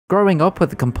Growing up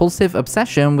with a compulsive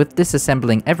obsession with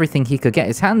disassembling everything he could get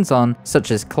his hands on, such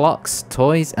as clocks,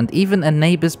 toys, and even a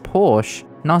neighbor's Porsche,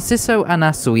 Narciso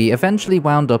Anasui eventually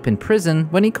wound up in prison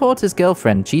when he caught his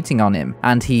girlfriend cheating on him,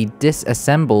 and he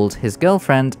disassembled his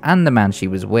girlfriend and the man she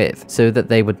was with, so that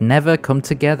they would never come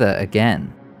together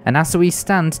again. Anasui's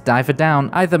stand Diver Down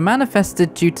either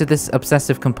manifested due to this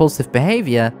obsessive compulsive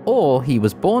behavior, or he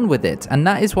was born with it, and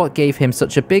that is what gave him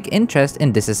such a big interest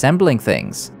in disassembling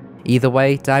things. Either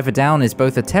way, Diver Down is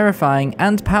both a terrifying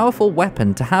and powerful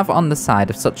weapon to have on the side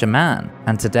of such a man.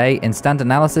 And today, in stand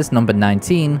analysis number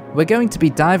 19, we're going to be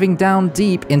diving down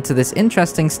deep into this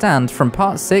interesting stand from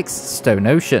part 6, Stone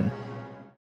Ocean.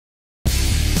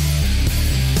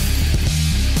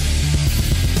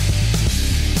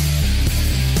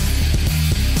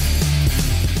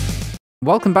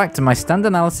 Welcome back to my stand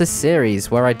analysis series,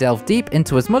 where I delve deep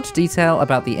into as much detail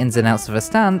about the ins and outs of a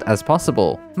stand as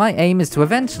possible. My aim is to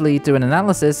eventually do an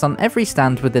analysis on every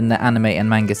stand within the anime and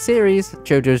manga series,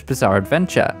 Jojo's Bizarre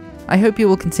Adventure. I hope you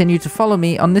will continue to follow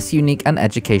me on this unique and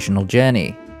educational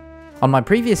journey. On my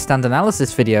previous stand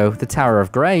analysis video, the Tower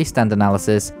of Grey stand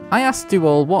analysis, I asked you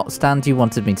all what stand you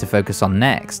wanted me to focus on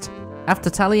next. After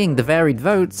tallying the varied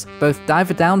votes, both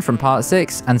Diver Down from part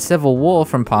 6 and Civil War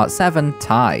from part 7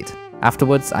 tied.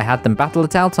 Afterwards, I had them battle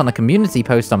it out on a community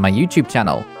post on my YouTube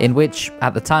channel, in which,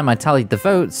 at the time I tallied the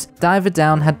votes, Diver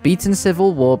Down had beaten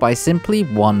Civil War by simply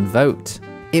 1 vote.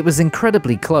 It was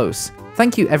incredibly close.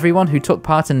 Thank you everyone who took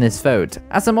part in this vote,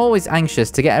 as I'm always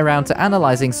anxious to get around to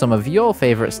analysing some of your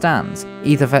favourite stands,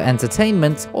 either for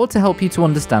entertainment or to help you to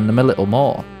understand them a little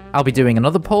more. I'll be doing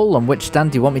another poll on which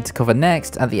stand you want me to cover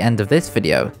next at the end of this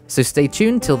video, so stay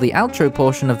tuned till the outro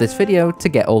portion of this video to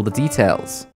get all the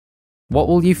details. What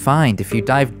will you find if you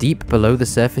dive deep below the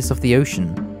surface of the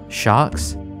ocean?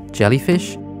 Sharks?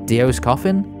 Jellyfish? Dio's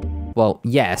coffin? Well,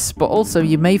 yes, but also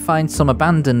you may find some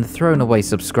abandoned, thrown away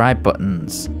subscribe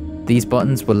buttons. These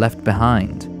buttons were left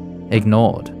behind,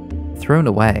 ignored, thrown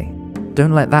away.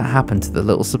 Don't let that happen to the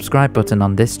little subscribe button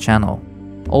on this channel.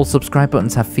 All subscribe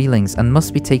buttons have feelings and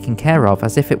must be taken care of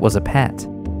as if it was a pet.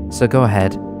 So go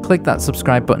ahead, click that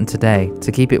subscribe button today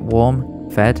to keep it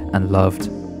warm, fed, and loved.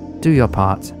 Do your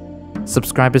part.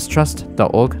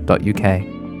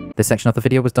 subscriberstrust.org.uk. This section of the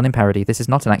video was done in parody. This is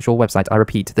not an actual website. I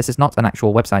repeat, this is not an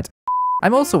actual website.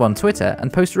 I'm also on Twitter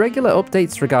and post regular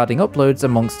updates regarding uploads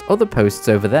amongst other posts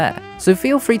over there, so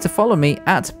feel free to follow me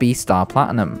at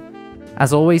bstarplatinum.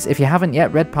 As always, if you haven't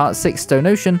yet read part 6 Stone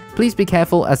Ocean, please be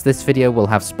careful as this video will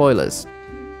have spoilers.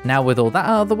 Now with all that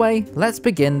out of the way, let's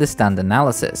begin the stand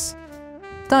analysis.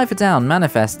 Diver Down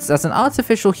manifests as an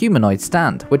artificial humanoid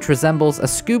stand, which resembles a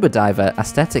scuba diver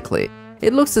aesthetically.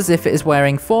 It looks as if it is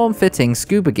wearing form-fitting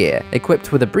scuba gear,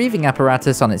 equipped with a breathing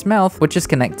apparatus on its mouth which is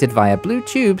connected via blue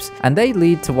tubes, and they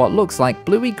lead to what looks like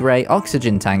bluey-grey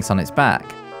oxygen tanks on its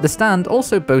back. The stand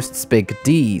also boasts big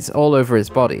Ds all over its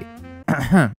body.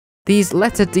 These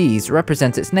letter Ds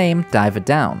represent its name, Diver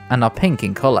Down, and are pink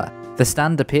in colour. The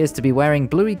stand appears to be wearing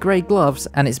bluey-grey gloves,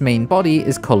 and its main body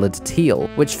is coloured teal,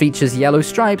 which features yellow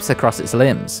stripes across its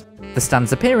limbs. The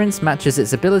stand's appearance matches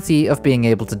its ability of being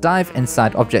able to dive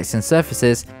inside objects and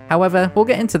surfaces, however, we'll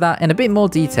get into that in a bit more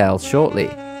detail shortly.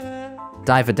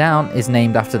 Diver Down is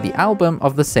named after the album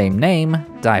of the same name,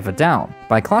 Diver Down,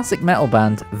 by classic metal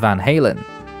band Van Halen.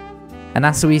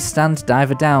 Anasui's stand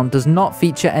Diver Down does not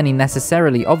feature any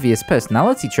necessarily obvious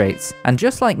personality traits, and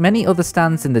just like many other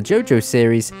stands in the Jojo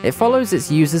series, it follows its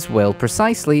user's will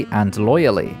precisely and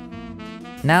loyally.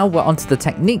 Now we're onto the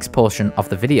techniques portion of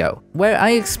the video, where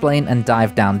I explain and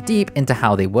dive down deep into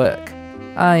how they work.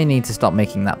 I need to stop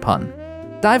making that pun.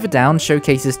 Diver Down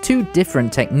showcases 2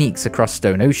 different techniques across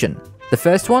Stone Ocean. The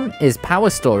first one is power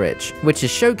storage, which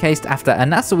is showcased after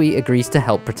Anasui agrees to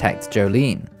help protect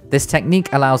Jolene. This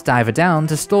technique allows Diver Down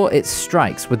to store its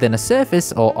strikes within a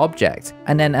surface or object,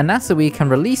 and then Anasui can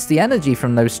release the energy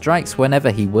from those strikes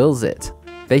whenever he wills it.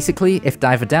 Basically, if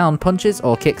Diver Down punches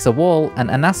or kicks a wall and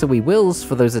Anasui wills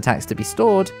for those attacks to be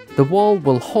stored, the wall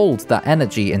will hold that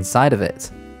energy inside of it.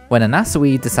 When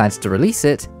Anasui decides to release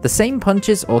it, the same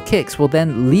punches or kicks will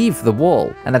then leave the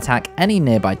wall and attack any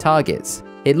nearby targets.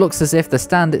 It looks as if the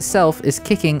stand itself is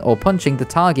kicking or punching the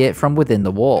target from within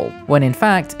the wall, when in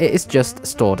fact it is just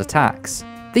stored attacks.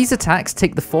 These attacks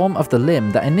take the form of the limb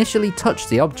that initially touched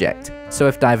the object, so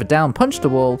if Diver Down punched a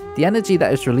wall, the energy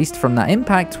that is released from that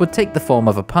impact would take the form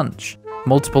of a punch.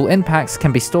 Multiple impacts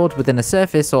can be stored within a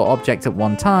surface or object at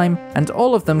one time, and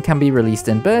all of them can be released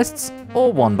in bursts,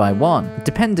 or one by one,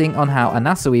 depending on how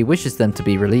Anasui wishes them to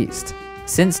be released.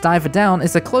 Since Diver Down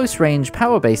is a close-range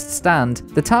power-based stand,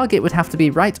 the target would have to be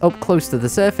right up close to the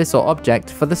surface or object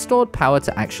for the stored power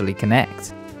to actually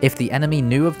connect. If the enemy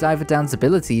knew of Diver Down's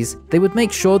abilities, they would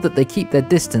make sure that they keep their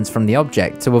distance from the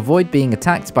object to avoid being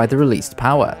attacked by the released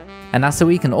power.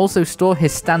 Anasui can also store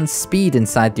his stand's speed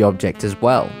inside the object as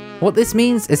well. What this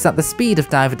means is that the speed of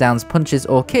Diver Down's punches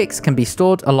or kicks can be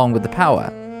stored along with the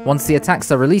power. Once the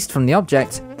attacks are released from the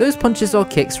object, those punches or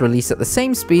kicks release at the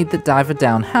same speed that Diver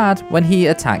Down had when he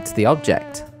attacked the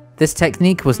object. This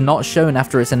technique was not shown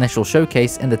after its initial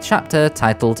showcase in the chapter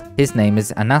titled "His Name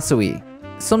is Anasui."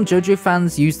 Some Jojo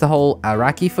fans use the whole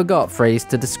 "Araki forgot" phrase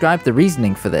to describe the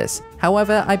reasoning for this,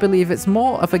 however I believe it's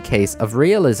more of a case of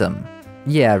realism.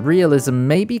 Yeah, realism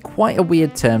may be quite a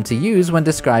weird term to use when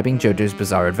describing Jojo's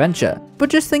bizarre adventure, but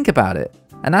just think about it.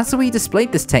 Anasui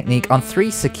displayed this technique on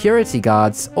 3 security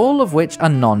guards, all of which are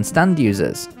non-stand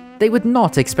users. They would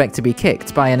not expect to be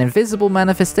kicked by an invisible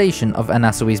manifestation of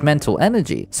Anasui's mental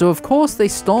energy, so of course they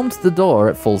stormed the door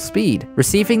at full speed,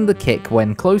 receiving the kick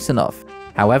when close enough.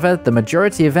 However, the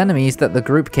majority of enemies that the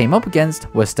group came up against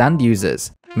were stand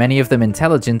users, many of them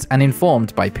intelligent and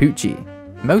informed by Pucci.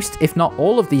 Most, if not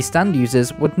all of these stand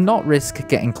users would not risk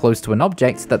getting close to an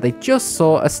object that they just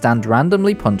saw a stand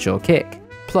randomly punch or kick.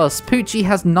 Plus, Pucci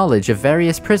has knowledge of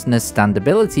various prisoners' stand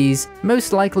abilities,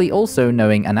 most likely also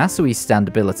knowing Anasui's stand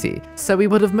ability, so he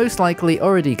would have most likely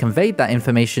already conveyed that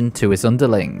information to his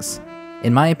underlings.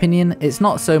 In my opinion, it's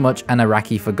not so much an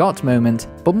Araki forgot moment,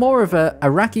 but more of a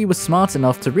Araki was smart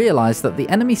enough to realize that the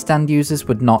enemy stand users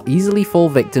would not easily fall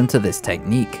victim to this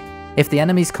technique. If the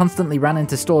enemies constantly ran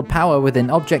into stored power within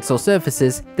objects or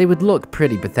surfaces, they would look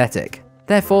pretty pathetic.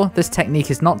 Therefore, this technique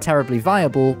is not terribly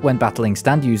viable when battling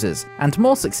stand users, and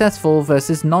more successful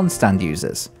versus non-stand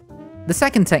users. The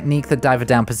second technique that Diver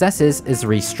Down possesses is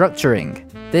restructuring.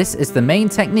 This is the main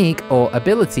technique or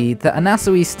ability that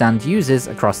Anasui's stand uses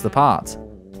across the part.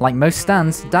 Like most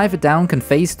stands, Diver Down can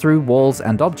phase through walls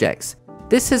and objects.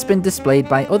 This has been displayed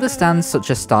by other stands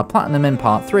such as Star Platinum in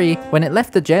Part 3 when it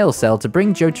left the jail cell to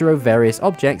bring Jojo various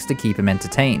objects to keep him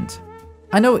entertained.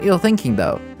 I know what you're thinking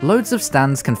though, loads of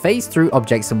stands can phase through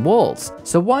objects and walls,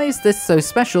 so why is this so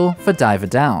special for Diver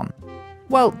Down?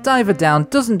 Well, Diver Down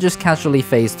doesn't just casually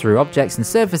phase through objects and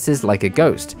surfaces like a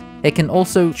ghost, it can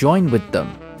also join with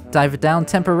them. Diver Down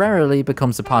temporarily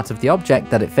becomes a part of the object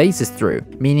that it phases through,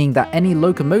 meaning that any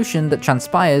locomotion that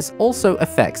transpires also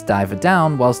affects Diver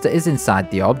Down whilst it is inside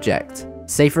the object.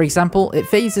 Say for example, it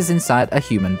phases inside a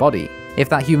human body. If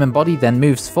that human body then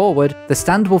moves forward, the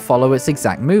stand will follow its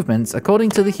exact movements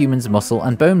according to the human's muscle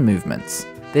and bone movements.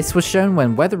 This was shown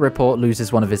when Weather Report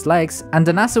loses one of his legs, and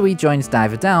Anasui joins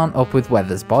Diver Down up with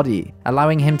Weather's body,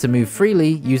 allowing him to move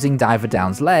freely using Diver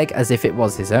Down's leg as if it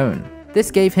was his own. This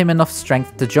gave him enough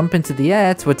strength to jump into the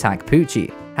air to attack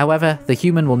Pucci. However, the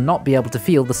human will not be able to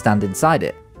feel the stand inside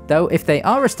it. Though if they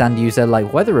are a stand user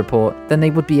like Weather Report, then they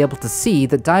would be able to see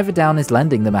that Diver Down is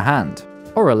lending them a hand,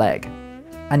 or a leg.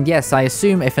 And yes, I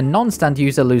assume if a non-stand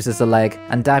user loses a leg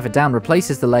and Diver Down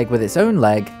replaces the leg with its own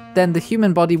leg, then the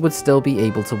human body would still be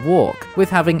able to walk, with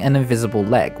having an invisible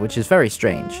leg, which is very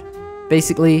strange.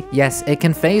 Basically, yes, it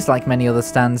can phase like many other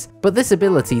stands, but this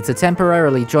ability to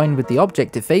temporarily join with the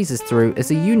object it phases through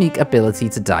is a unique ability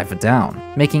to Diver Down,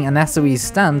 making Anasui's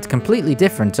stand completely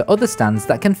different to other stands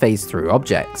that can phase through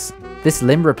objects. This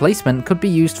limb replacement could be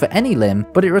used for any limb,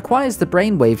 but it requires the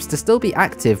brainwaves to still be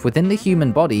active within the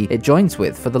human body it joins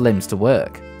with for the limbs to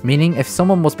work. Meaning if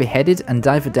someone was beheaded and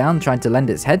Diver Down tried to lend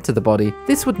its head to the body,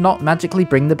 this would not magically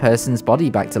bring the person's body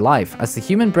back to life, as the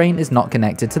human brain is not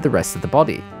connected to the rest of the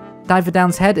body. Diver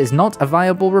Down's head is not a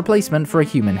viable replacement for a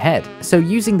human head, so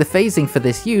using the phasing for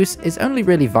this use is only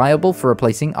really viable for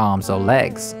replacing arms or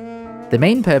legs. The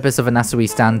main purpose of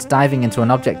Anasui's stand diving into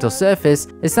an object or surface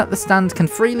is that the stand can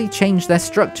freely change their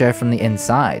structure from the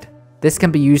inside. This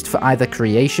can be used for either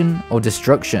creation or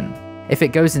destruction. If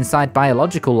it goes inside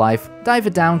biological life, Diver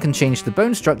Down can change the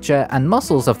bone structure and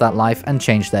muscles of that life and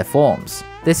change their forms.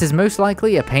 This is most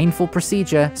likely a painful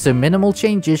procedure, so minimal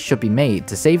changes should be made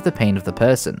to save the pain of the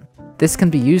person. This can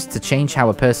be used to change how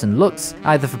a person looks,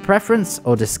 either for preference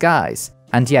or disguise.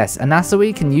 And yes,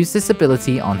 Anasui can use this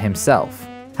ability on himself.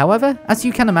 However, as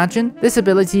you can imagine, this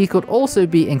ability could also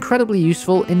be incredibly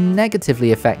useful in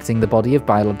negatively affecting the body of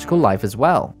biological life as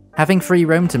well. Having free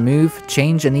roam to move,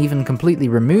 change, and even completely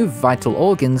remove vital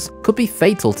organs could be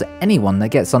fatal to anyone that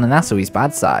gets on Anasui's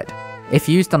bad side. If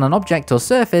used on an object or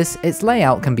surface, its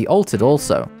layout can be altered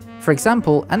also. For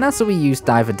example, Anasui used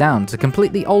Diver Down to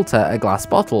completely alter a glass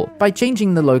bottle by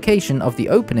changing the location of the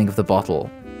opening of the bottle.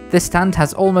 This stand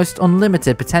has almost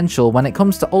unlimited potential when it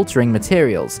comes to altering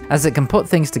materials, as it can put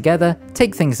things together,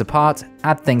 take things apart,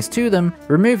 add things to them,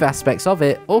 remove aspects of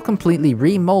it, or completely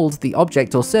remold the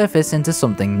object or surface into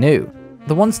something new.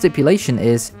 The one stipulation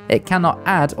is, it cannot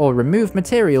add or remove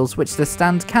materials which the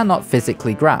stand cannot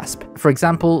physically grasp, for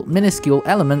example, minuscule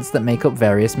elements that make up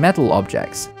various metal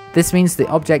objects. This means the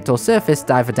object or surface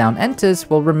Diver Down enters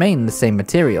will remain the same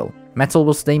material. Metal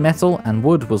will stay metal and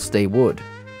wood will stay wood.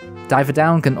 Diver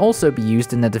Down can also be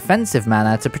used in a defensive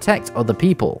manner to protect other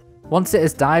people. Once it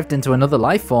has dived into another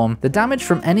lifeform, the damage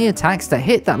from any attacks that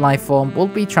hit that lifeform will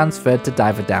be transferred to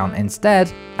Diver Down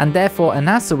instead, and therefore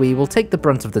Anasui will take the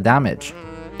brunt of the damage.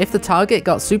 If the target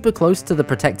got super close to the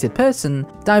protected person,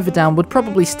 Diver Down would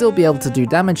probably still be able to do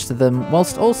damage to them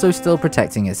whilst also still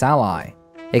protecting its ally.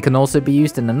 It can also be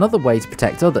used in another way to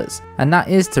protect others, and that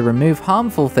is to remove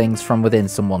harmful things from within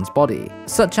someone's body,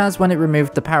 such as when it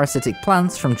removed the parasitic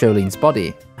plants from Jolene's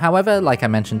body. However, like I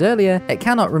mentioned earlier, it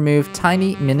cannot remove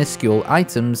tiny, minuscule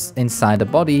items inside a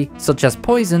body, such as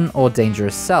poison or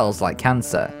dangerous cells like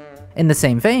cancer. In the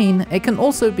same vein, it can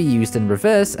also be used in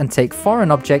reverse and take foreign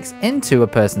objects into a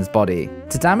person's body,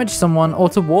 to damage someone or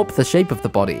to warp the shape of the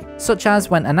body, such as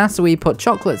when Anasui put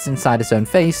chocolates inside its own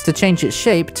face to change its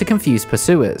shape to confuse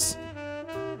pursuers.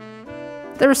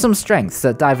 There are some strengths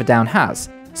that Diver Down has,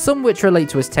 some which relate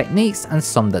to its techniques and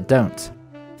some that don't.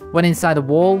 When inside a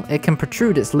wall, it can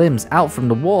protrude its limbs out from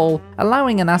the wall,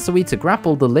 allowing Anasui to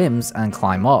grapple the limbs and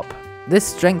climb up. This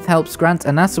strength helps grant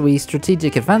Anasui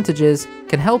strategic advantages,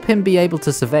 can help him be able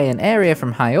to survey an area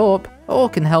from high up, or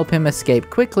can help him escape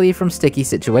quickly from sticky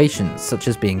situations, such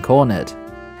as being cornered.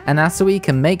 Anasui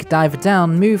can make Diver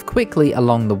Down move quickly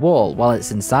along the wall while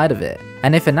it's inside of it,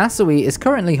 and if Anasui is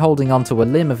currently holding onto a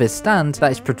limb of his stand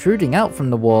that is protruding out from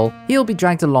the wall, he'll be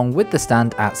dragged along with the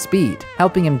stand at speed,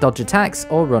 helping him dodge attacks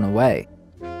or run away.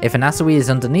 If Anasui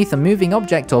is underneath a moving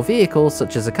object or vehicle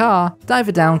such as a car,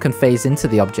 Diver Down can phase into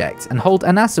the object and hold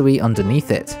Anasui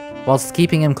underneath it. Whilst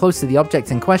keeping him close to the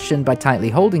object in question by tightly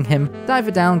holding him,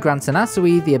 Diver Down grants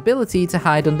Anasui the ability to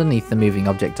hide underneath the moving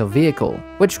object or vehicle,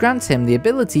 which grants him the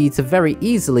ability to very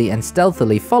easily and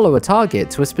stealthily follow a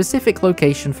target to a specific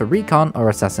location for recon or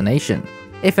assassination.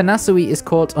 If Anasui is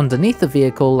caught underneath the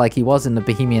vehicle like he was in the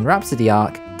Bohemian Rhapsody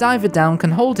arc, Diver Down can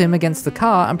hold him against the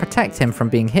car and protect him from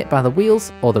being hit by the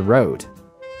wheels or the road.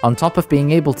 On top of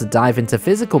being able to dive into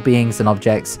physical beings and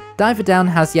objects, Diver Down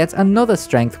has yet another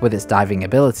strength with its diving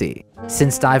ability.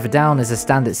 Since Diver Down is a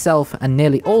stand itself and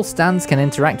nearly all stands can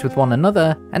interact with one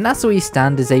another, Anasui's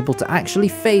stand is able to actually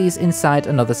phase inside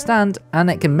another stand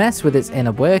and it can mess with its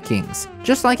inner workings,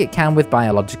 just like it can with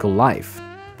biological life.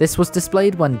 This was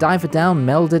displayed when Diver Down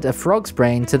melded a frog's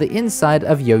brain to the inside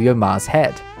of Yo-Yo Ma's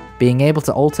head. Being able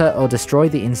to alter or destroy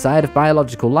the inside of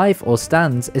biological life or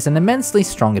stands is an immensely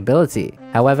strong ability.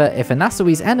 However, if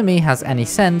Anasui's enemy has any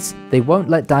sense, they won't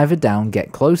let Diver Down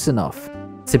get close enough.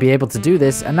 To be able to do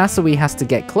this, Anasui has to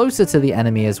get closer to the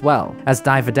enemy as well, as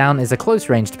Diver Down is a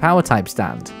close-ranged power type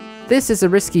stand. This is a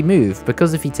risky move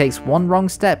because if he takes one wrong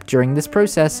step during this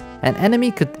process, an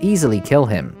enemy could easily kill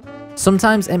him.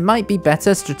 Sometimes it might be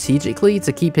better strategically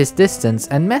to keep his distance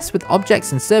and mess with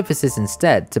objects and surfaces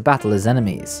instead to battle his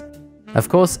enemies. Of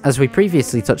course, as we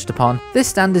previously touched upon, this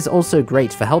stand is also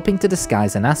great for helping to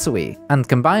disguise Anasui, and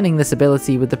combining this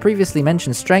ability with the previously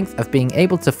mentioned strength of being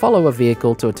able to follow a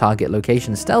vehicle to a target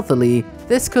location stealthily,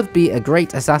 this could be a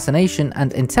great assassination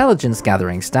and intelligence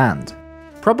gathering stand.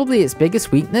 Probably its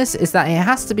biggest weakness is that it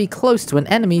has to be close to an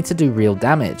enemy to do real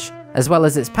damage, as well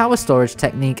as its power storage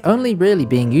technique only really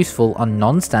being useful on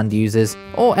non-stand users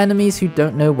or enemies who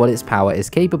don't know what its power is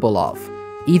capable of.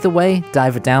 Either way,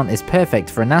 Diver Down is perfect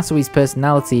for Anasui's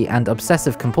personality and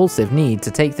obsessive-compulsive need to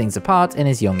take things apart in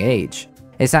his young age.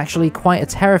 It's actually quite a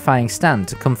terrifying stand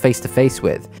to come face to face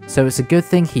with, so it's a good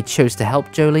thing he chose to help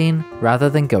Jolene rather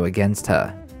than go against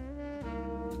her.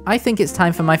 I think it's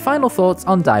time for my final thoughts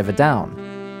on Diver Down.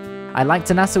 I liked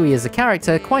Anasui as a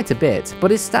character quite a bit,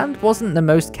 but his stand wasn't the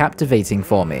most captivating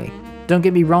for me. Don't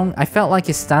get me wrong, I felt like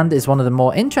his stand is one of the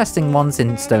more interesting ones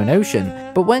in Stone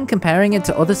Ocean, but when comparing it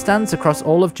to other stands across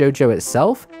all of Jojo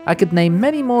itself, I could name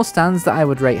many more stands that I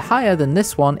would rate higher than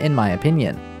this one in my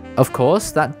opinion. Of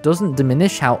course, that doesn't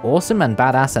diminish how awesome and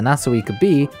badass Anasui could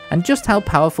be, and just how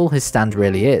powerful his stand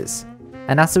really is.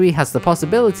 Anasui has the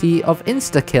possibility of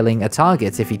insta-killing a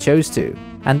target if he chose to,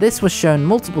 and this was shown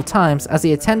multiple times as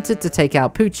he attempted to take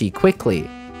out Pucci quickly.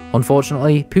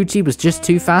 Unfortunately, Pucci was just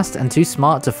too fast and too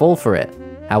smart to fall for it.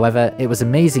 However, it was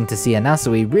amazing to see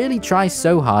Anasui really try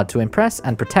so hard to impress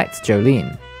and protect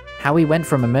Jolene. How he went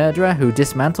from a murderer who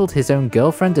dismantled his own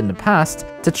girlfriend in the past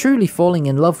to truly falling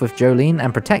in love with Jolene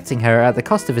and protecting her at the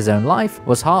cost of his own life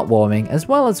was heartwarming as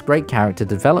well as great character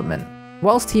development.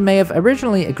 Whilst he may have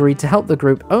originally agreed to help the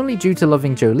group only due to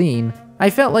loving Jolene, I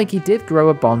felt like he did grow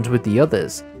a bond with the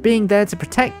others, being there to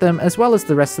protect them as well as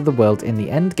the rest of the world in the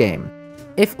endgame.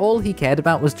 If all he cared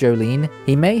about was Jolene,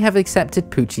 he may have accepted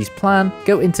Poochie's plan,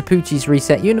 go into Poochie's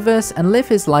reset universe and live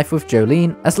his life with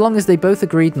Jolene as long as they both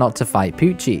agreed not to fight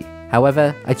Poochie.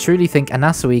 However, I truly think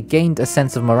Anasui gained a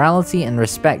sense of morality and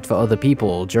respect for other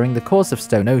people during the course of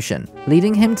Stone Ocean,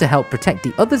 leading him to help protect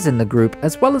the others in the group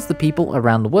as well as the people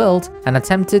around the world, and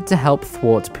attempted to help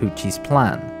thwart Poochie's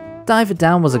plan. Diver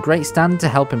Down was a great stand to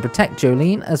help him protect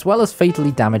Jolene as well as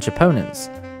fatally damage opponents.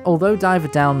 Although Diver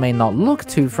Down may not look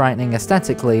too frightening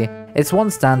aesthetically, it's one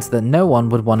stance that no one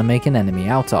would want to make an enemy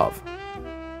out of.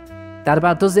 That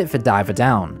about does it for Diver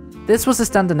Down. This was a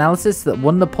stand analysis that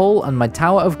won the poll on my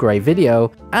Tower of Grey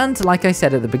video, and like I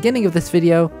said at the beginning of this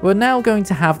video, we're now going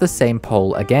to have the same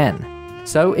poll again.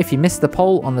 So if you missed the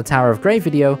poll on the Tower of Grey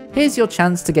video, here's your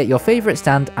chance to get your favourite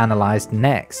stand analysed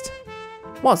next.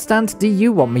 What stand do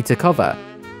you want me to cover?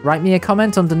 Write me a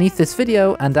comment underneath this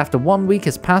video, and after 1 week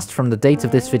has passed from the date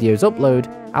of this video's upload,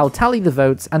 I'll tally the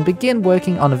votes and begin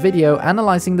working on a video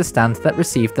analysing the stand that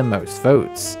received the most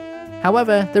votes.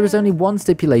 However, there is only one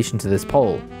stipulation to this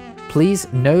poll.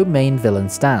 Please, no main villain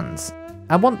stands.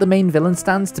 I want the main villain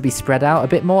stands to be spread out a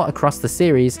bit more across the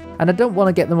series, and I don't want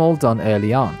to get them all done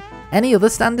early on. Any other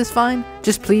stand is fine,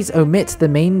 just please omit the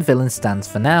main villain stands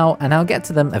for now, and I'll get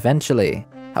to them eventually.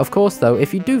 Of course though,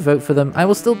 if you do vote for them, I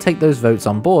will still take those votes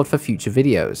on board for future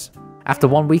videos. After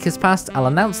 1 week has passed, I'll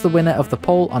announce the winner of the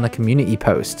poll on a community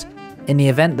post. In the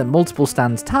event that multiple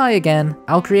stands tie again,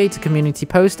 I'll create a community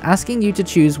post asking you to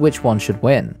choose which one should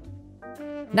win.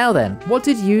 Now then, what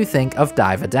did you think of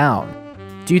Diver Down?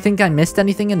 Do you think I missed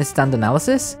anything in this stand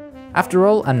analysis? After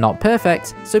all, I'm not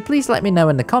perfect, so please let me know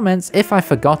in the comments if I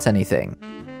forgot anything.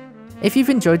 If you've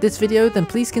enjoyed this video, then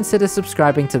please consider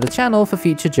subscribing to the channel for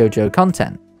future Jojo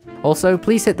content. Also,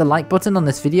 please hit the like button on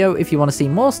this video if you want to see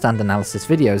more stand analysis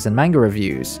videos and manga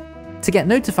reviews. To get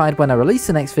notified when I release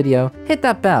the next video, hit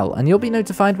that bell and you'll be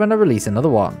notified when I release another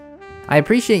one. I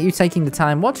appreciate you taking the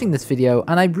time watching this video,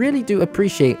 and I really do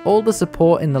appreciate all the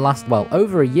support in the last, well,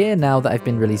 over a year now that I've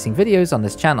been releasing videos on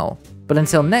this channel. But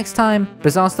until next time,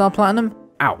 Bizarre Star Platinum,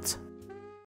 out!